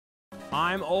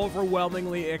I'm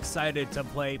overwhelmingly excited to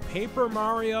play Paper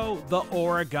Mario: The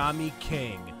Origami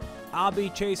King. I'll be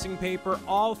chasing paper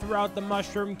all throughout the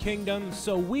Mushroom Kingdom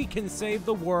so we can save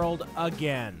the world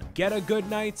again. Get a good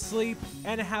night's sleep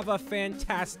and have a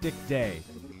fantastic day.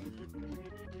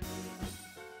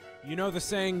 You know the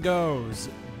saying goes,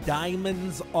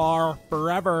 diamonds are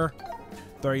forever.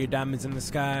 Throw your diamonds in the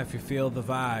sky if you feel the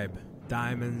vibe.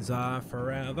 Diamonds are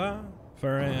forever,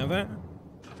 forever.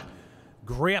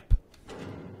 Grip.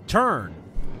 Turn.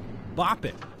 Bop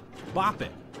it. Bop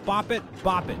it. Bop it.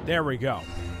 Bop it. There we go.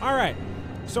 All right.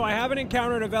 So I haven't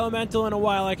encountered a Vellumental in a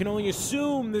while. I can only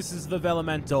assume this is the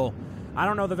Vellumental. I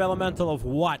don't know the Vellumental of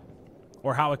what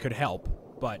or how it could help,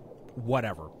 but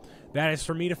whatever. That is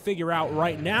for me to figure out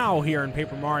right now here in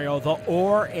Paper Mario: The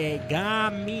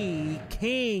Origami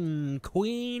King,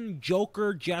 Queen,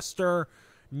 Joker, Jester,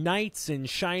 Knights in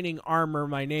shining armor.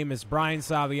 My name is Brian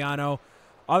Saviano,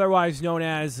 otherwise known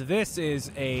as This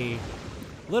is a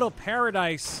Little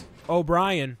Paradise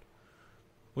O'Brien,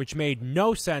 which made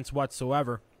no sense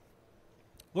whatsoever.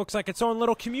 Looks like its own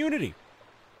little community.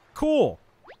 Cool.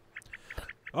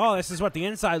 Oh, this is what the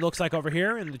inside looks like over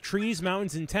here. In the trees,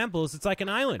 mountains, and temples, it's like an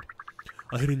island.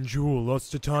 A hidden jewel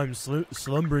lost to time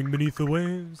slumbering beneath the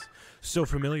waves. So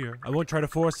familiar. I won't try to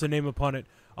force a name upon it.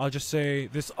 I'll just say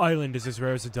this island is as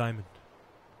rare as a diamond.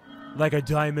 Like a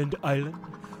diamond island?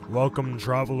 Welcome,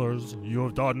 travelers. You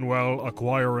have done well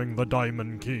acquiring the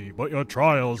diamond key, but your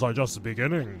trials are just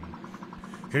beginning.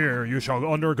 Here you shall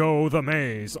undergo the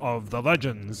maze of the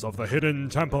legends of the hidden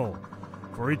temple.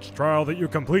 For each trial that you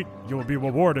complete, you will be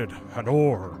rewarded an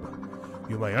orb.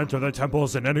 You may enter the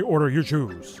temples in any order you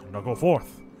choose. Now go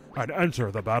forth and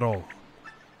enter the battle.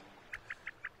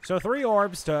 So 3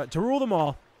 orbs to rule them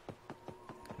all.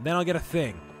 Then I'll get a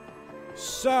thing.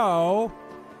 So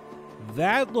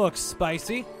that looks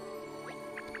spicy.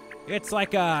 It's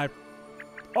like a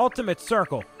ultimate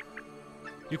circle.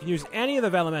 You can use any of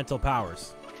the Vellumental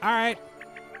powers. Alright.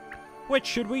 Which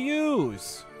should we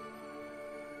use?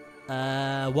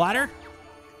 Water?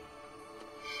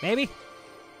 Maybe?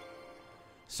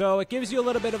 So it gives you a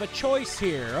little bit of a choice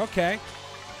here. Okay.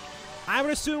 I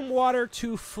would assume water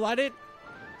to flood it.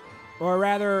 Or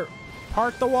rather,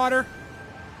 part the water.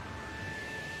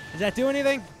 Does that do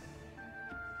anything?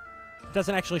 It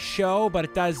doesn't actually show, but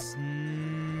it does...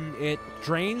 it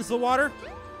drains the water?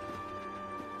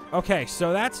 Okay,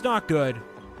 so that's not good.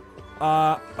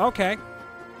 Okay.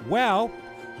 Well,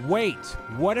 wait.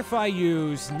 What if I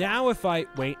use... Now if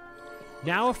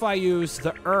I use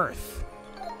the earth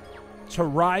to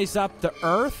rise up the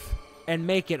earth and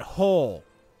make it whole.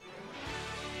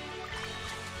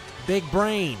 Big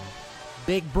brain.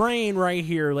 Big brain right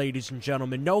here, ladies and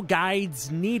gentlemen. No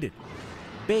guides needed.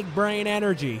 Big brain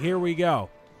energy. Here we go.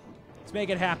 Let's make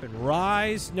it happen.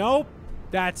 Rise. Nope.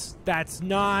 That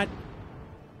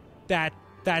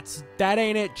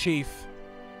ain't it, Chief.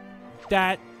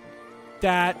 Okay.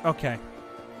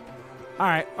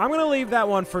 Alright, I'm going to leave that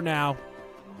one for now.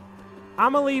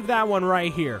 I'm going to leave that one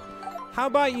right here. How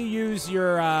about you use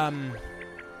your,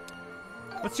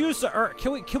 let's use the earth.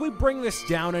 Can we bring this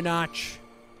down a notch?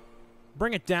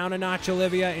 Bring it down a notch,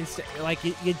 Olivia. Instead, like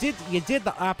you did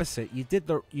the opposite. You did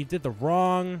the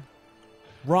wrong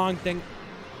thing.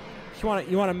 You want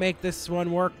to make this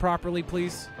one work properly,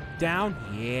 please? Down?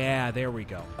 Yeah, there we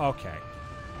go. Okay.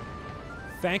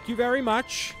 Thank you very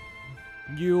much.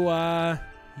 You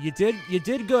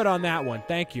did good on that one.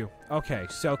 Thank you. Okay,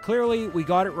 so clearly we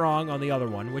got it wrong on the other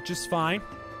one, which is fine.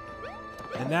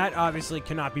 And that obviously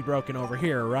cannot be broken over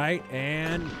here, right?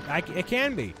 And it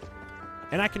can be.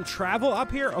 And I can travel up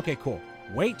here? Okay, cool.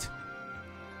 Wait.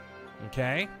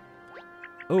 Okay.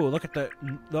 Ooh, look at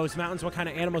those mountains. What kind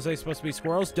of animals are they supposed to be?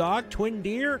 Squirrels? Dog? Twin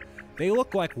deer? They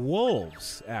look like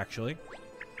wolves, actually.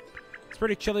 It's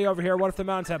pretty chilly over here. What if the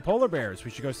mountains have polar bears?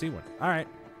 We should go see one. All right.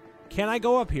 Can I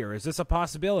go up here? Is this a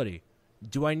possibility?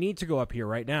 Do I need to go up here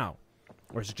right now?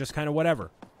 Or is it just kind of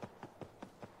whatever?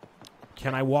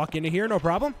 Can I walk into here? No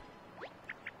problem?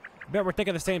 I bet we're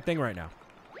thinking the same thing right now.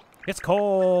 It's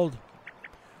cold.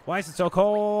 Why is it so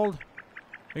cold?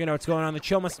 You know what's going on. The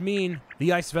chill must mean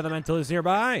the ice Vellumental is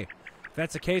nearby. If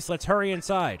that's the case, let's hurry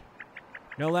inside.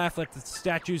 No laugh, let the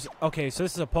statues... Okay, so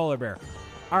this is a polar bear.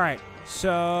 All right,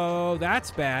 so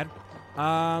that's bad.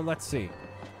 Let's see.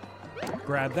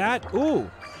 Grab that. Ooh,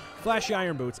 flashy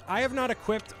iron boots. I have not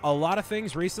equipped a lot of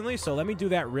things recently, so let me do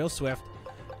that real swift.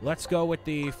 Let's go with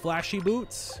the flashy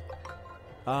boots.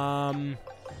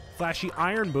 Flashy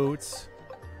iron boots.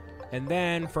 And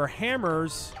then for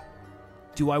hammers,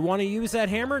 do I want to use that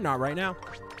hammer? Not right now.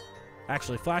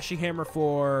 Actually, flashy hammer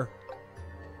for...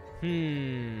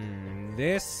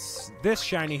 this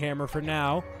shiny hammer for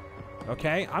now.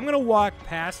 Okay, I'm going to walk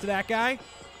past that guy.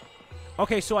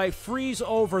 Okay, so I freeze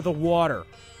over the water.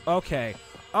 Okay.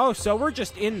 Oh, so we're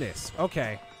just in this.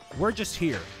 Okay. We're just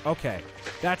here. Okay.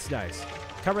 That's nice.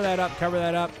 Cover that up. Cover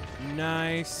that up.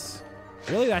 Nice.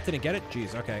 Really? That didn't get it?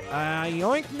 Jeez. Okay.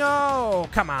 Yoink. No.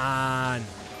 Come on.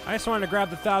 I just wanted to grab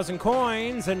the 1,000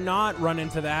 coins and not run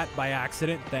into that by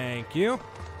accident. Thank you.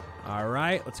 All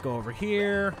right. Let's go over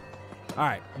here. All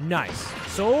right. Nice.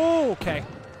 So, okay.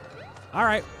 All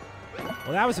right.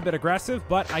 Well, that was a bit aggressive,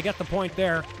 but I get the point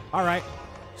there. All right.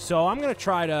 So I'm going to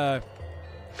try to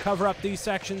cover up these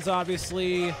sections,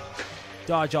 obviously.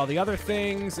 Dodge all the other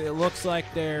things. It looks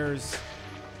like there's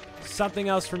something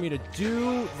else for me to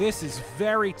do. This is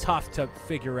very tough to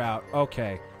figure out.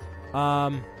 Okay.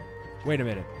 Wait a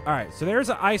minute. All right. So there's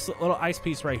a little ice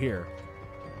piece right here.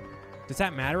 Does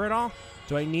that matter at all?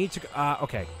 Do I need to...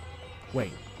 okay.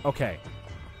 Wait. Okay.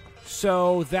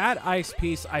 So that ice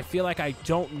piece, I feel like I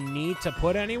don't need to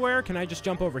put anywhere. Can I just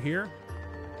jump over here?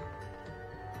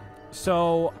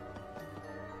 So,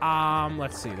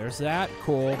 let's see. There's that.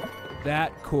 Cool.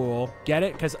 That. Cool. Get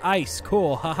it? Because ice.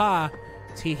 Cool. Haha.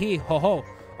 Tee-hee. Ho-ho.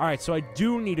 All right, so I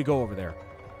do need to go over there.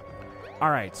 All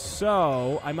right,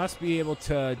 so I must be able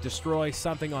to destroy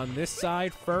something on this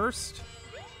side first.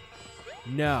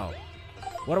 No.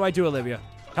 What do I do, Olivia?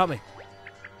 Help me.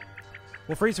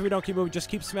 We'll freeze if we don't keep moving. Just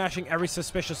keep smashing every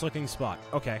suspicious-looking spot.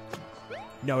 Okay.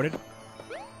 Noted.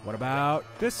 What about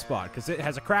this spot? Because it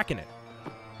has a crack in it.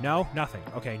 No? Nothing.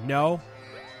 Okay, no.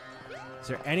 Is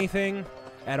there anything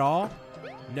at all?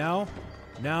 No?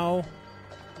 No.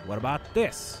 What about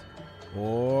this?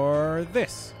 Or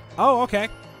this? Oh, okay.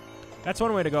 That's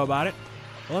one way to go about it.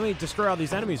 Well, let me destroy all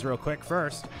these enemies real quick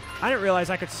first. I didn't realize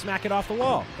I could smack it off the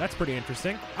wall. That's pretty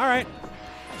interesting. All right.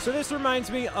 So this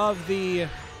reminds me of the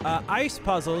ice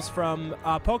puzzles from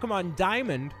Pokemon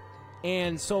Diamond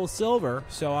and Soul Silver.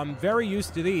 So I'm very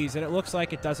used to these, and it looks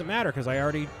like it doesn't matter because I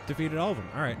already defeated all of them.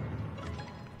 All right.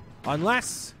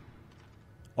 Unless...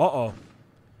 Uh-oh.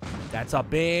 That's a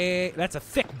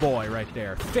thick boy right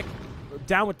there. Thick.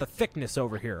 Down with the thickness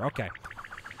over here. Okay.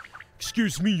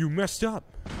 Excuse me, you messed up.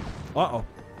 Uh-oh.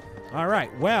 All right.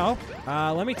 Well,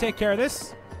 let me take care of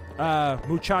this.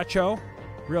 Muchacho.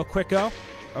 Real quicko.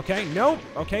 Okay. Nope.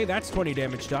 Okay, that's 20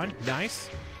 damage done. Nice.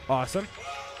 Awesome.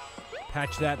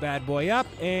 Patch that bad boy up.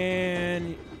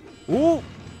 And... Ooh.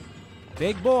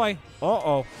 Big boy.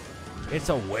 Uh-oh. It's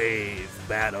a wave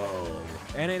battle.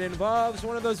 And it involves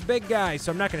one of those big guys,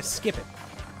 so I'm not going to skip it.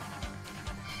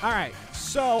 All right.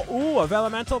 So, ooh, of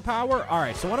elemental power. All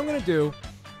right. So what I'm going to do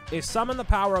is summon the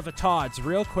power of a Todd's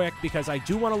real quick because I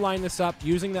do want to line this up.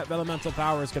 Using that elemental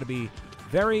power is going to be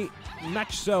very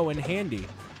much so and handy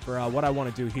for what I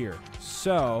want to do here.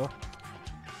 So,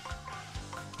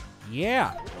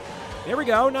 yeah. There we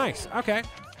go. Nice. Okay.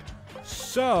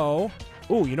 So,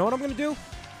 ooh, you know what I'm going to do?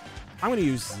 I'm going to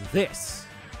use this.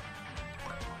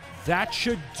 That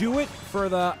should do it for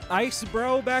the ice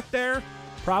bro back there.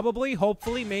 Probably,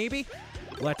 hopefully, maybe.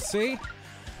 Let's see.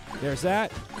 There's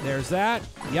that. There's that.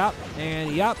 Yup.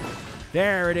 And yup.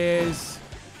 There it is.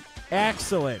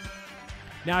 Excellent.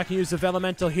 Now I can use the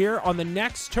elemental here on the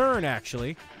next turn,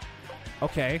 actually.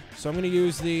 Okay. So I'm going to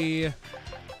use the...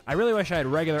 I really wish I had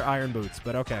regular iron boots,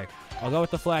 but okay. I'll go with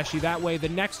the flashy. That way, the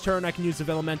next turn I can use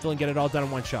the elemental and get it all done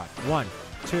in one shot. 1,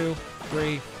 2,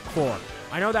 3, 4.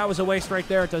 I know that was a waste right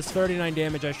there. It does 39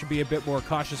 damage. I should be a bit more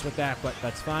cautious with that, but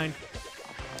that's fine.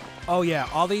 Oh, yeah.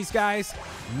 All these guys?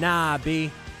 Nah,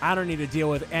 B. I don't need to deal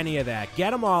with any of that.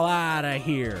 Get them all out of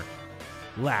here.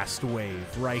 Last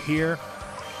wave right here.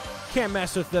 Can't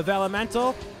mess with the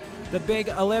Elemental. The big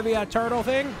Olivia turtle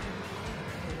thing.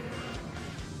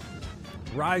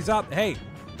 Rise up. Hey,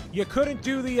 you couldn't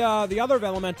do the other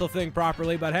Elemental thing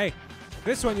properly, but hey,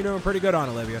 this one you're doing pretty good on,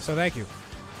 Olivia, so thank you.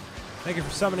 Thank you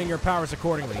for summoning your powers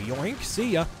accordingly. Yoink.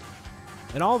 See ya.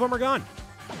 And all of them are gone.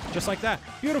 Just like that.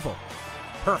 Beautiful.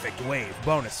 Perfect wave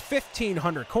bonus.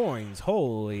 1,500 coins.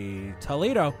 Holy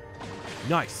Toledo.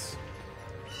 Nice.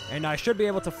 And I should be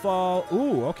able to fall.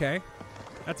 Ooh, okay.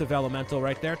 That's a elemental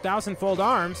right there. 1,000-fold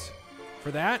arms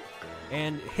for that.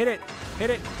 And hit it.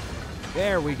 Hit it.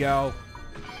 There we go.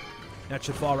 That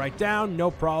should fall right down.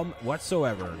 No problem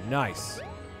whatsoever. Nice.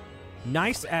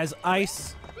 Nice as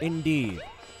ice indeed.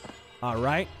 All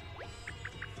right.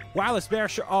 Wireless bear.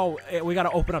 Oh, we got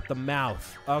to open up the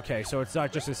mouth. Okay, so it's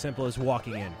not just as simple as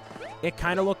walking in. It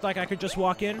kind of looked like I could just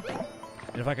walk in.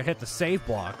 And if I could hit the save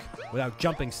block without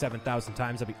jumping 7,000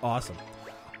 times, that'd be awesome.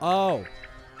 Oh,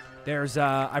 there's,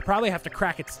 I probably have to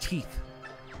crack its teeth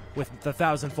with the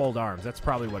 1,000-fold arms. That's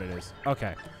probably what it is.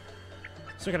 Okay.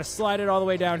 So we're going to slide it all the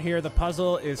way down here. The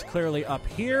puzzle is clearly up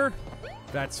here.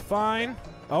 That's fine.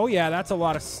 Oh, yeah, that's a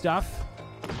lot of stuff.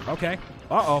 Okay.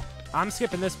 Uh-oh. I'm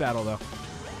skipping this battle, though.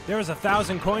 There was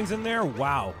 1,000 coins in there?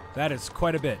 Wow. That is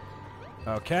quite a bit.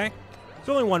 Okay. There's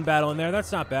only one battle in there.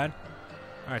 That's not bad.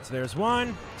 All right, so there's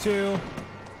 1, 2,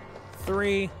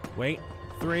 3. Wait.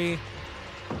 3.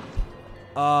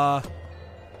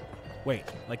 Wait.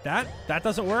 Like that? That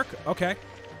doesn't work? Okay.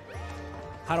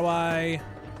 How do I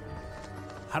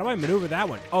maneuver that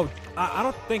one? Oh, I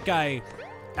don't think I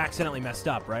accidentally messed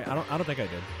up, right? I don't think I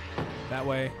did. That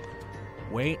way.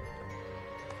 Wait.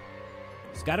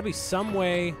 There's got to be some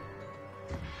way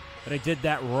that I did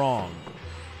that wrong.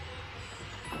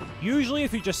 Usually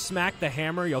if you just smack the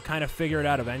hammer, you'll kind of figure it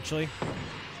out eventually.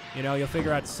 You know, you'll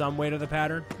figure out some way to the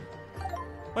pattern.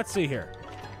 Let's see here.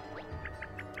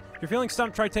 If you're feeling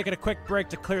stumped, try taking a quick break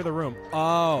to clear the room.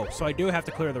 Oh, so I do have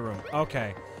to clear the room.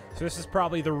 Okay. So this is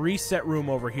probably the reset room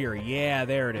over here. Yeah,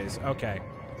 there it is. Okay.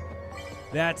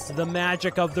 That's the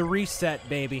magic of the reset,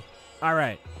 baby. All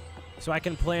right. So I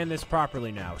can plan this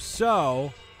properly now.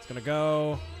 So it's going to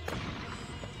go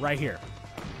right here.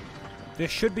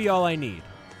 This should be all I need.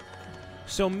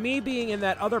 So me being in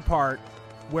that other part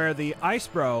where the Ice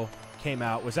Bro came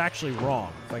out was actually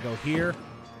wrong. If I go here.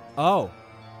 Oh.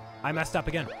 I messed up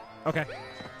again. Okay.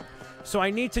 So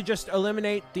I need to just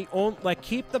eliminate the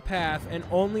keep the path and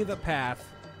only the path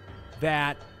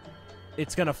that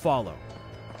it's going to follow.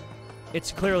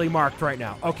 It's clearly marked right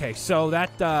now. Okay, so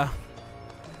that's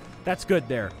good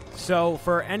there. So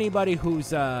for anybody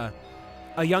who's a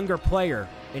younger player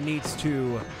and needs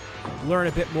to learn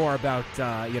a bit more about,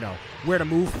 where to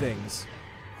move things,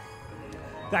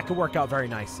 that could work out very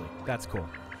nicely. That's cool.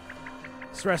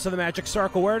 This rest of the magic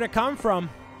circle, where did it come from?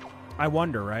 I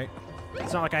wonder, right?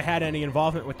 It's not like I had any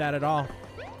involvement with that at all.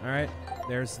 All right,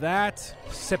 there's that.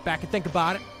 Sit back and think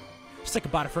about it. Just think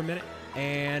about it for a minute.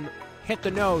 And hit the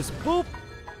nose. Boop.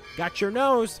 Got your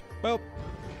nose. Boop.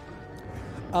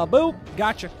 Boop.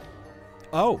 Gotcha.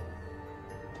 Oh.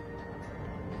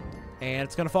 And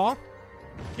it's going to fall?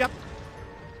 Yep.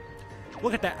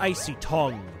 Look at that icy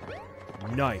tongue.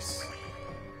 Nice.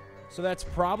 So that's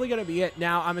probably going to be it.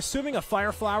 Now, I'm assuming a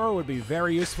fire flower would be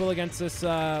very useful against this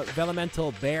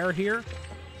Velemental bear here,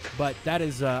 but that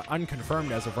is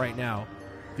unconfirmed as of right now.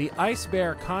 The ice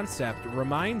bear concept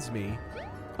reminds me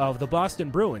of the Boston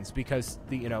Bruins because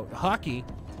hockey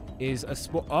is a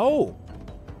sport.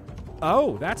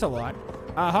 Oh, that's a lot.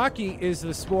 Hockey is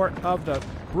the sport of the.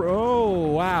 Oh,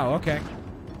 wow. Okay.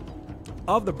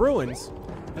 Of the Bruins,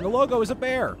 and the logo is a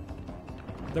bear.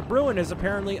 The Bruin is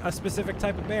apparently a specific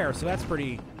type of bear, so that's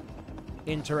pretty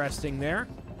interesting there.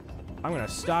 I'm going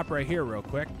to stop right here real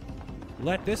quick.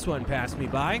 Let this one pass me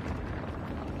by.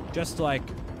 Just like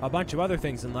a bunch of other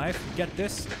things in life. Get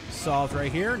this solved right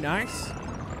here. Nice.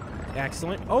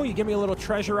 Excellent. Oh, you give me a little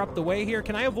treasure up the way here.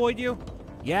 Can I avoid you?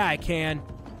 Yeah, I can.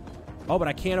 Oh, but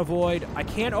I can't avoid. I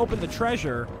can't open the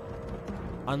treasure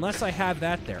unless I have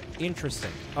that there.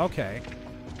 Interesting. Okay.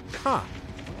 Huh.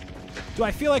 Do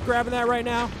I feel like grabbing that right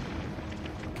now?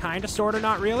 Kinda, sorta,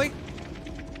 not really.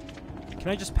 Can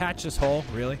I just patch this hole?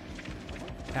 Really?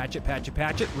 Patch it, patch it,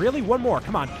 patch it. Really? One more.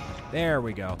 Come on. There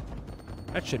we go.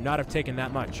 That should not have taken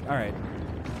that much. All right.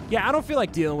 Yeah, I don't feel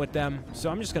like dealing with them, so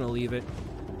I'm just going to leave it.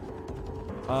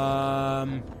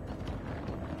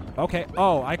 Okay.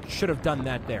 Oh, I should have done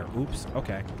that there. Oops.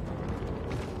 Okay.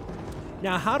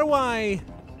 Now, how do I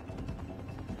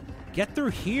get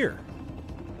through here?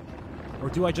 Or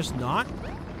do I just not?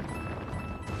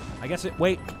 I guess it...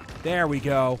 Wait. There we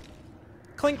go.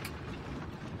 Clink.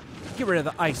 Get rid of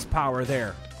the ice power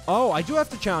there. Oh, I do have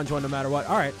to challenge one no matter what.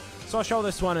 All right. So I'll show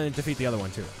this one and defeat the other one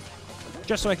too.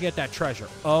 Just so I can get that treasure.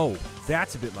 Oh,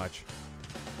 that's a bit much.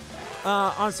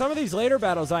 On some of these later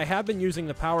battles, I have been using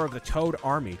the power of the Toad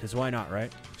Army, because why not,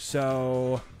 right?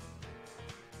 So...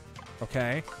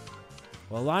 Okay.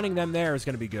 Well, aligning them there is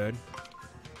going to be good.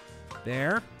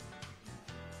 There.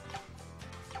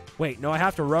 Wait, no, I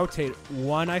have to rotate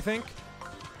one, I think.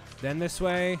 Then this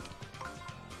way.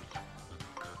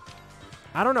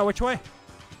 I don't know which way.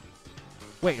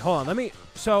 Wait, hold on. Let me...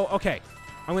 So, okay.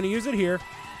 I'm going to use it here.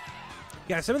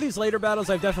 Yeah, some of these later battles,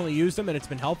 I've definitely used them, and it's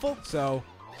been helpful, so...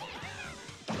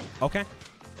 Okay.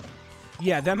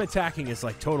 Yeah, them attacking is,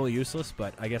 like, totally useless,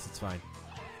 but I guess it's fine.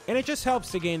 And it just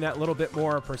helps to gain that little bit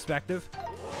more perspective.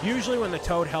 Usually when the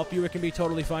Toad help you, it can be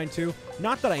totally fine, too.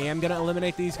 Not that I am going to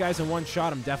eliminate these guys in one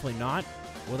shot. I'm definitely not.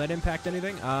 Will that impact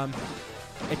anything?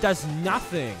 It does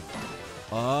nothing.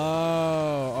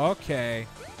 Oh, okay.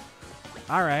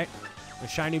 All right. The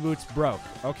shiny boots broke.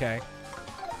 Okay.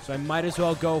 So I might as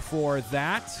well go for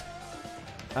that.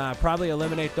 Probably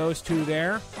eliminate those two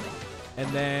there. And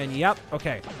then, yep,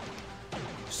 okay.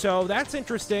 So that's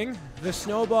interesting. The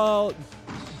snowball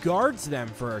guards them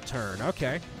for a turn.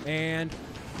 Okay. And,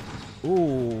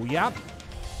 ooh, yep.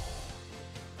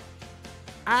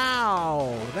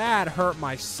 Ow, that hurt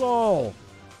my soul.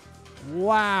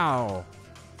 Wow.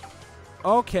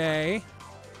 Okay.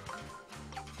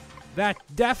 That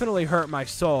definitely hurt my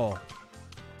soul.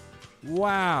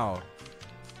 Wow.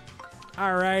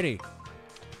 Alrighty.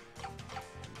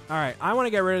 Alright, I want to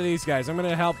get rid of these guys. I'm going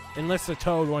to help enlist the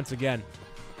Toad once again.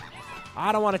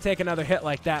 I don't want to take another hit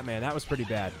like that, man. That was pretty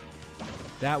bad.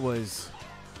 That was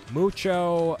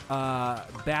mucho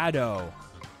bado,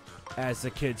 as the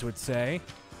kids would say.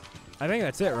 I think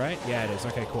that's it, right? Yeah, it is.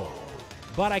 Okay, cool.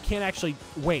 But I can't actually...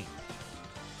 Wait.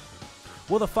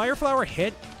 Will the Fire Flower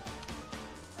hit?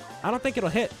 I don't think it'll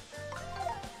hit.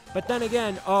 But then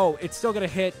again, oh, it's still going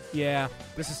to hit. Yeah,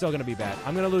 this is still going to be bad.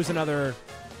 I'm going to lose another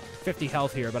 50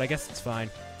 health here, but I guess it's fine.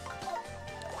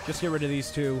 Just get rid of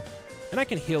these two. And I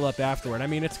can heal up afterward. I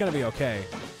mean, it's going to be okay.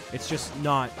 It's just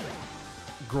not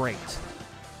great.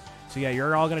 So yeah,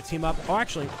 you're all going to team up. Oh,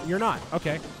 actually, you're not.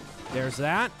 Okay. There's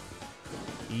that.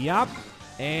 Yup.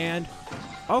 And,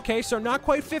 okay, so not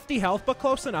quite 50 health, but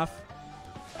close enough.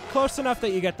 Close enough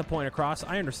that you get the point across.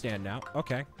 I understand now.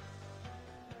 Okay.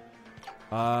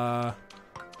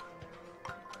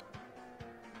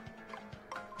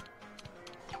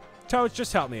 Toads,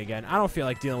 just help me again. I don't feel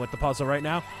like dealing with the puzzle right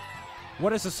now.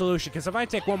 What is the solution? Because if I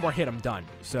take one more hit, I'm done.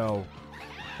 So,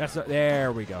 that's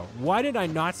there we go. Why did I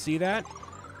not see that?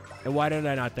 And why did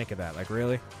I not think of that? Like,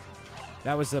 really?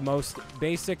 That was the most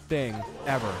basic thing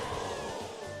ever.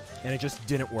 And it just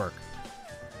didn't work.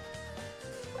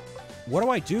 What do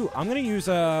I do? I'm going to use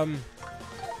a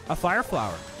Fire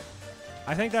Flower.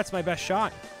 I think that's my best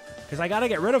shot. Because I got to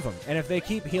get rid of them. And if they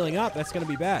keep healing up, that's going to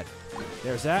be bad.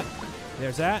 There's that.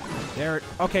 There's that. There.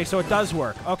 Okay, so it does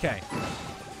work. Okay.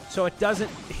 So it doesn't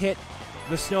hit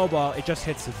the snowball. It just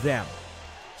hits them.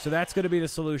 So that's going to be the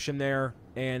solution there.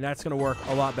 And that's going to work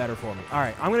a lot better for me. All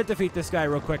right, I'm going to defeat this guy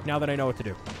real quick now that I know what to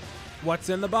do. What's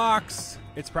in the box?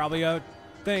 It's probably a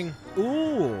thing.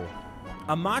 Ooh,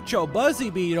 a Macho Buzzy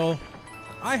Beetle.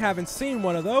 I haven't seen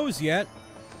one of those yet.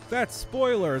 That's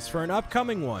spoilers for an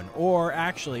upcoming one. Or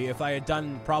actually, if I had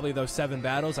done probably those 7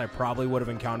 battles, I probably would have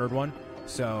encountered one.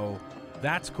 So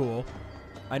that's cool.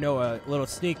 I know a little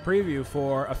sneak preview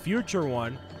for a future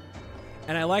one.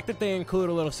 And I like that they include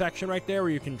a little section right there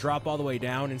where you can drop all the way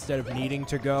down instead of needing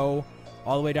to go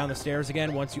all the way down the stairs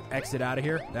again once you exit out of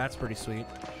here. That's pretty sweet.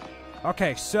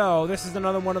 Okay, so this is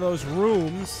another one of those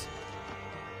rooms.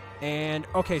 And,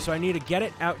 okay, so I need to get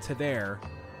it out to there.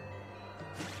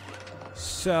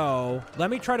 So, let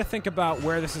me try to think about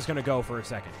where this is going to go for a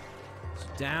second. So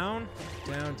down,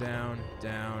 down, down,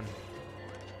 down,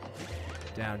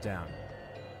 down, down.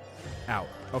 Out.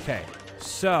 Okay,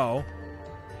 so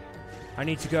I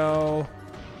need to go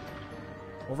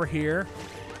over here.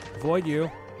 Avoid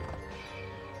you.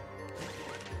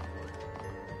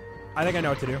 I think I know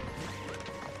what to do.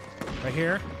 Right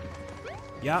here.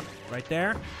 Yep, right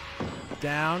there.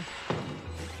 Down.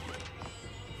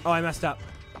 Oh, I messed up.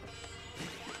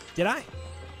 Did I?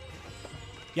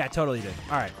 Yeah, I totally did.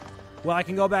 All right. Well, I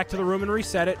can go back to the room and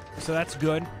reset it, so that's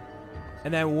good.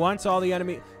 And then once all the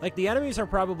enemy... Like, the enemies are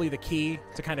probably the key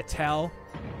to kind of tell,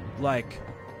 like,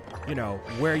 you know,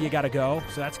 where you got to go.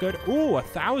 So that's good. Ooh,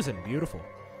 1,000. Beautiful.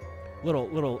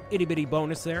 Little itty-bitty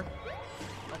bonus there.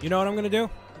 You know what I'm going to do?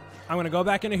 I'm going to go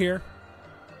back into here.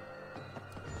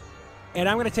 And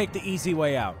I'm going to take the easy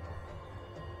way out.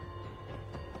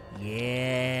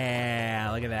 Yeah,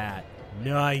 look at that.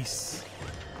 Nice.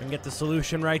 And get the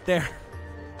solution right there.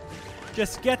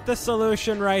 Just get the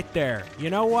solution right there. You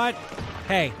know what?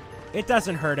 Hey, it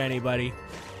doesn't hurt anybody.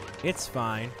 It's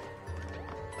fine.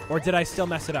 Or did I still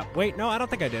mess it up? Wait, no, I don't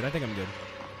think I did. I think I'm good.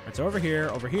 All right, so over here,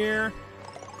 over here.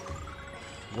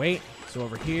 Wait, so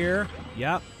over here.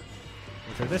 Yep.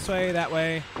 So this way, that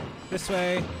way, this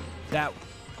way, that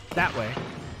way,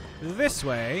 this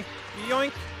way.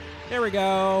 Yoink. There we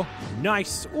go.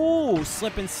 Nice. Ooh,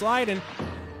 slip and sliding.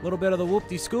 A little bit of the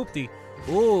whoop-de-scoop-de.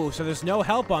 Ooh, so there's no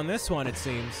help on this one, it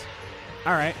seems.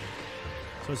 All right.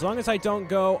 So as long as I don't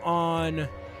go on...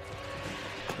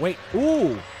 Wait.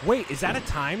 Ooh. Wait, is that a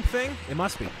time thing? It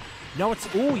must be. No,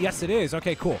 it's... Ooh, yes, it is.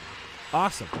 Okay, cool.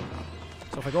 Awesome.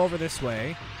 So if I go over this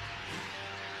way...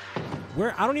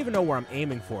 Where... I don't even know where I'm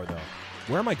aiming for, though.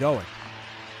 Where am I going?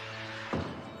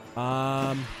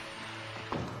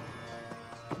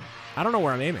 I don't know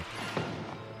where I'm aiming.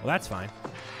 Well, that's fine.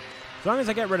 As long as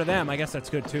I get rid of them, I guess that's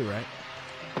good too, right?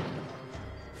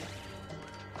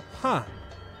 Huh.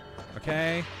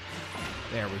 Okay.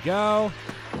 There we go.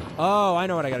 Oh, I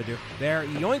know what I gotta do. There.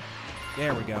 Yoink.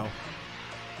 There we go.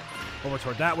 Over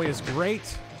toward that way is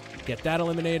great. Get that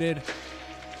eliminated.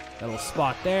 That little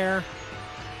spot there.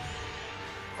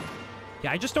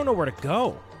 Yeah, I just don't know where to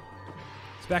go.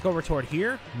 It's back over toward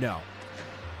here? No.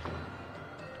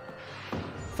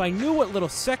 If I knew what little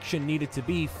section needed to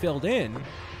be filled in,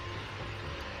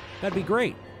 that'd be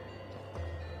great.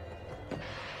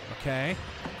 Okay.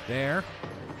 There.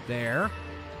 There.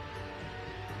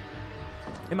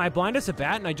 Am I blind as a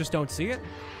bat and I just don't see it?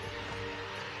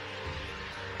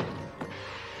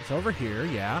 It's over here,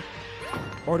 yeah.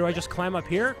 Or do I just climb up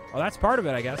here? Oh, that's part of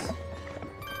it, I guess.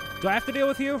 Do I have to deal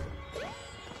with you?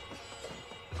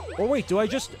 Or wait, do I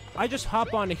just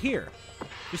hop onto here?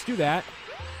 Just do that.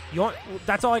 Yoink.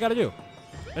 That's all I gotta do.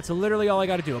 That's literally all I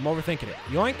gotta do. I'm overthinking it.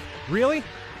 Yoink? Really?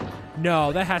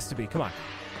 No, that has to be. Come on.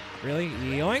 Really?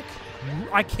 Yoink?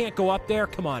 I can't go up there?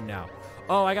 Come on now.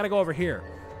 Oh, I gotta go over here.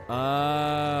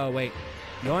 Wait.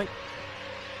 Yoink?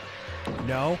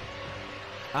 No.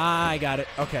 I got it.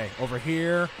 Okay, over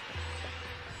here.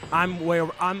 I'm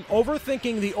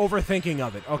overthinking the overthinking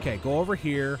of it. Okay, go over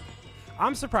here.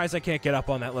 I'm surprised I can't get up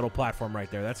on that little platform right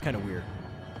there. That's kind of weird.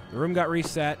 The room got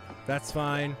reset. That's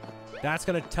fine. That's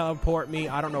going to teleport me,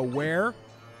 I don't know where.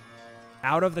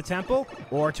 Out of the temple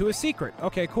or to a secret.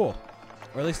 Okay, cool.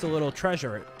 Or at least a little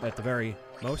treasure at the very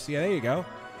most. Yeah, there you go.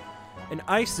 An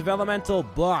ice elemental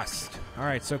bust. All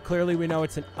right, so clearly we know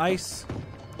it's an ice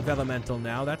elemental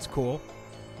now. That's cool.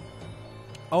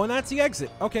 Oh, and that's the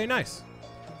exit. Okay, nice.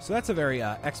 So that's a very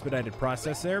expedited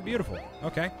process there. Beautiful.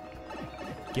 Okay.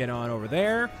 Get on over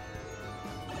there.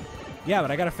 Yeah,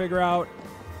 but I got to figure out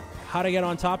how to get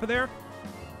on top of there.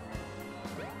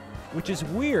 Which is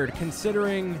weird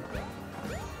considering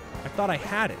I thought I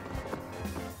had it.